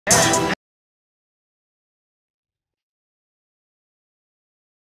If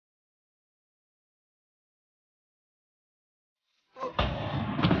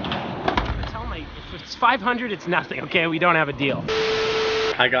it's 500, it's nothing, okay? We don't have a deal.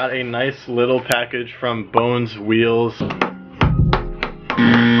 I got a nice little package from Bones Wheels.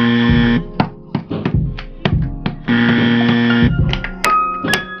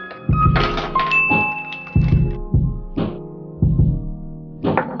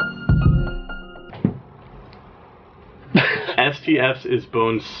 STFs is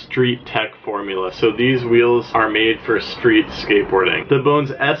Bones Street Tech Formula, so these wheels are made for street skateboarding. The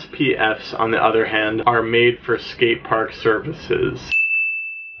Bones SPFs, on the other hand, are made for skate park services.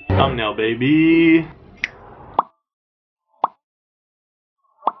 Thumbnail, baby!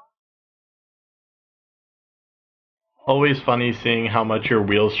 Always funny seeing how much your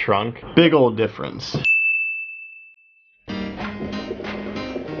wheels shrunk. Big old difference.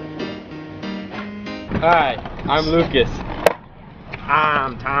 Hi, I'm Lucas.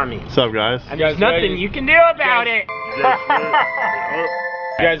 I'm Tommy. What's up, guys? And there's nothing you can do about it.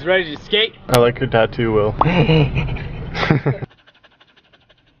 You guys ready to skate? I like your tattoo, Will.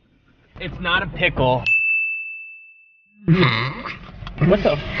 It's not a pickle. What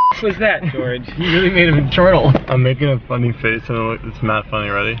the f was that, George? You really made him a turtle. I'm making a funny face and it's not funny,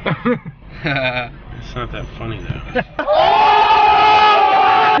 ready? It's not that funny though.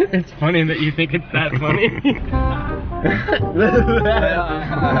 It's funny that you think it's that funny.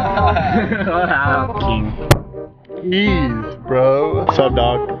 Ease, bro. What's up,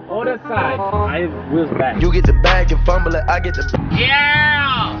 dog? Hold aside. I wheels back. You get the bag and fumble it, I get the...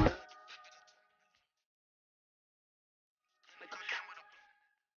 Yeah!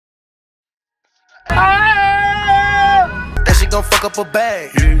 That shit gon' fuck up a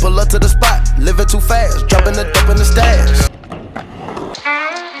bag. Pull up to the spot, living too fast, dropping the dope in the stash.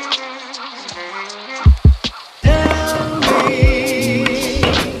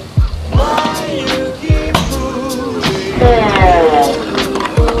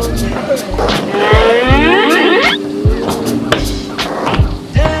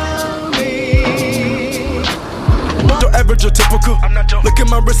 Typical. Look at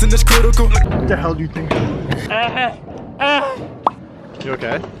my wrist and it's critical. What the hell do you think? You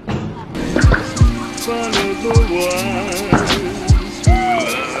okay?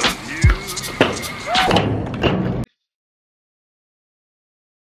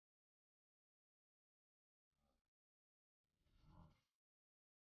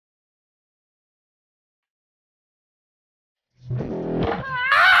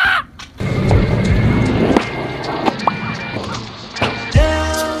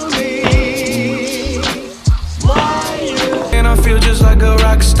 Just like a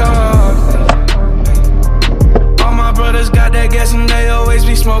rock star. All my brothers got that gas and they always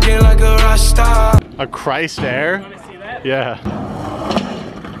be smoking like a rock star. A Christ Air? You wanna see that? Yeah.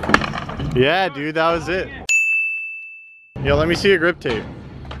 Yeah, dude, that was it. Yo, let me see your grip tape.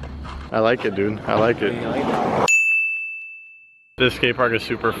 I like it, dude. I like it. This skate park is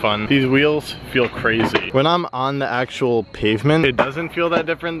super fun. These wheels feel crazy. When I'm on the actual pavement, it doesn't feel that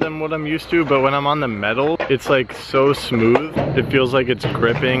different than what I'm used to, but when I'm on the metal, it's like so smooth. It feels like it's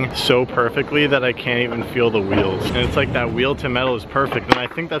gripping so perfectly that I can't even feel the wheels. And it's like that wheel to metal is perfect, and I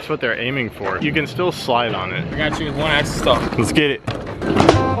think that's what they're aiming for. You can still slide on it. I got you with one axis stop. Let's get it.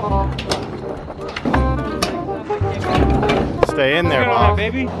 Stay in there, boss.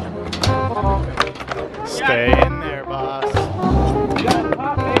 Baby. Stay in there, boss.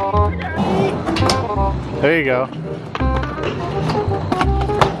 There you go.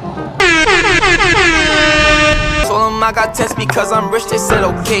 Told them I got tests because I'm rich, they said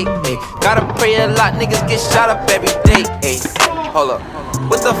okay. Ay. Gotta pray a lot, niggas get shot up every day. Ay. Hold up,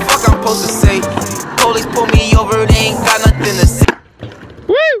 what the fuck I'm supposed to say? Police pull me over, they ain't got nothing to say.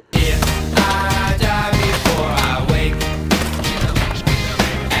 Woo!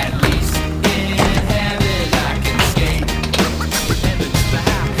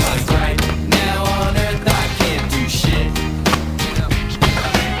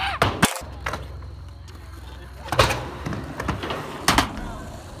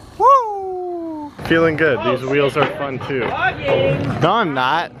 Feeling good. These wheels are fun too. No, I'm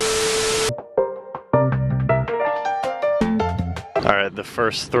not. All right, the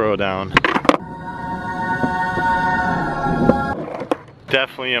first throwdown.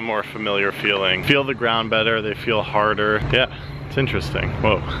 Definitely a more familiar feeling. Feel the ground better, they feel harder. Yeah, it's interesting.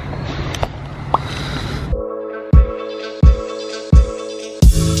 Whoa.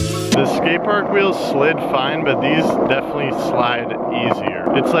 The skate park wheels slid fine, but these definitely slide easier.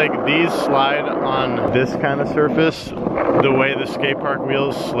 It's like Like these slide on this kind of surface the way the skate park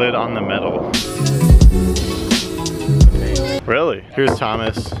wheels slid on the metal. Really? Here's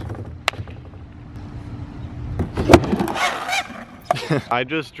Thomas. I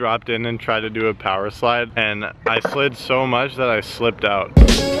just dropped in and tried to do a power slide and I slid so much that I slipped out.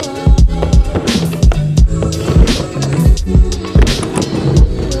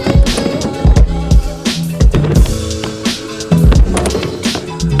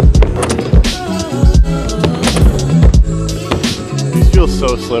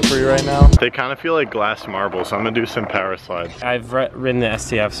 So slippery right now. They kind of feel like glass marble, so I'm gonna do some power slides. I've ridden the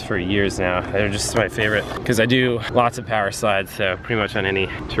STFs for years now. They're just my favorite because I do lots of power slides, so pretty much on any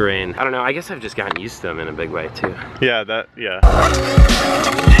terrain. I don't know, I guess I've just gotten used to them in a big way too. Yeah, yeah.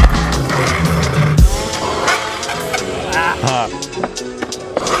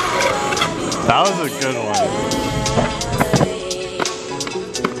 That was a good one.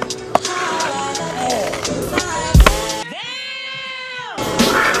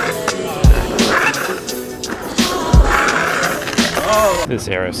 This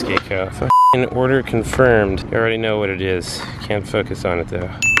Aero Skate Co. Fucking order confirmed. I already know what it is. Can't focus on it though.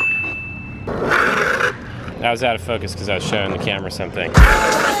 I was out of focus because I was showing the camera something.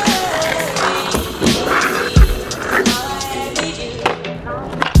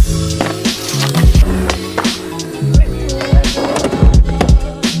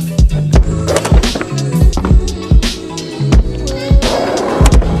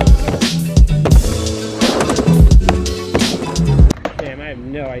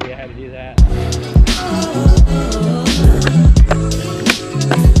 No idea how to do that.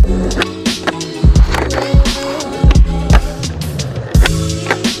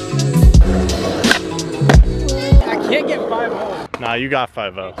 I can't get 5-0. Nah, you got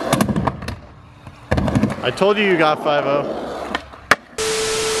 5-0. I told you got 5-0.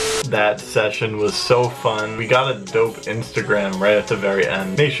 That session was so fun. We got a dope Instagram right at the very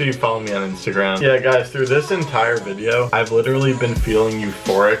end. Make sure you follow me on Instagram. Yeah guys, through this entire video, I've literally been feeling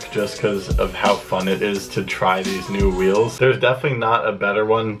euphoric just because of how fun it is to try these new wheels. There's definitely not a better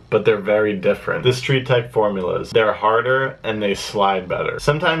one, but they're very different. The street type formulas, they're harder and they slide better.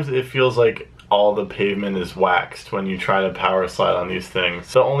 Sometimes it feels like all the pavement is waxed when you try to power slide on these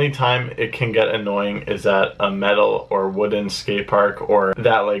things. The only time it can get annoying is at a metal or wooden skate park or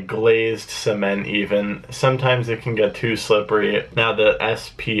that like glazed cement even. Sometimes it can get too slippery. Now the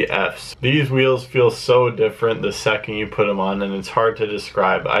SPFs. These wheels feel so different the second you put them on and it's hard to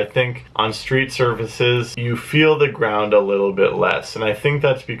describe. I think on street surfaces you feel the ground a little bit less and I think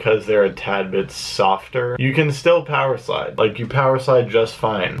that's because they're a tad bit softer. You can still power slide. Like you power slide just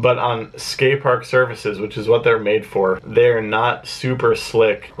fine. But on skate park surfaces, which is what they're made for, they're not super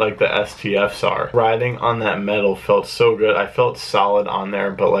slick like the STFs are. Riding on that metal felt so good. I felt solid on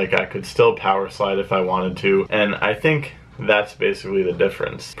there, but like I could still power slide if I wanted to, and I think that's basically the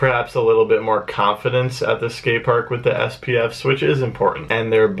difference. Perhaps a little bit more confidence at the skate park with the SPFs, which is important.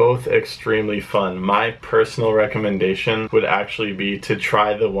 And they're both extremely fun. My personal recommendation would actually be to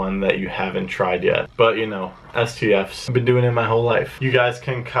try the one that you haven't tried yet. But you know, STFs. I've been doing it my whole life. You guys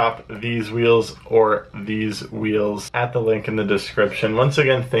can cop these wheels or these wheels at the link in the description. Once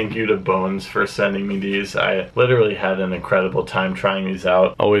again, thank you to Bones for sending me these. I literally had an incredible time trying these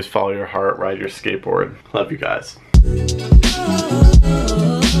out. Always follow your heart, ride your skateboard. Love you guys.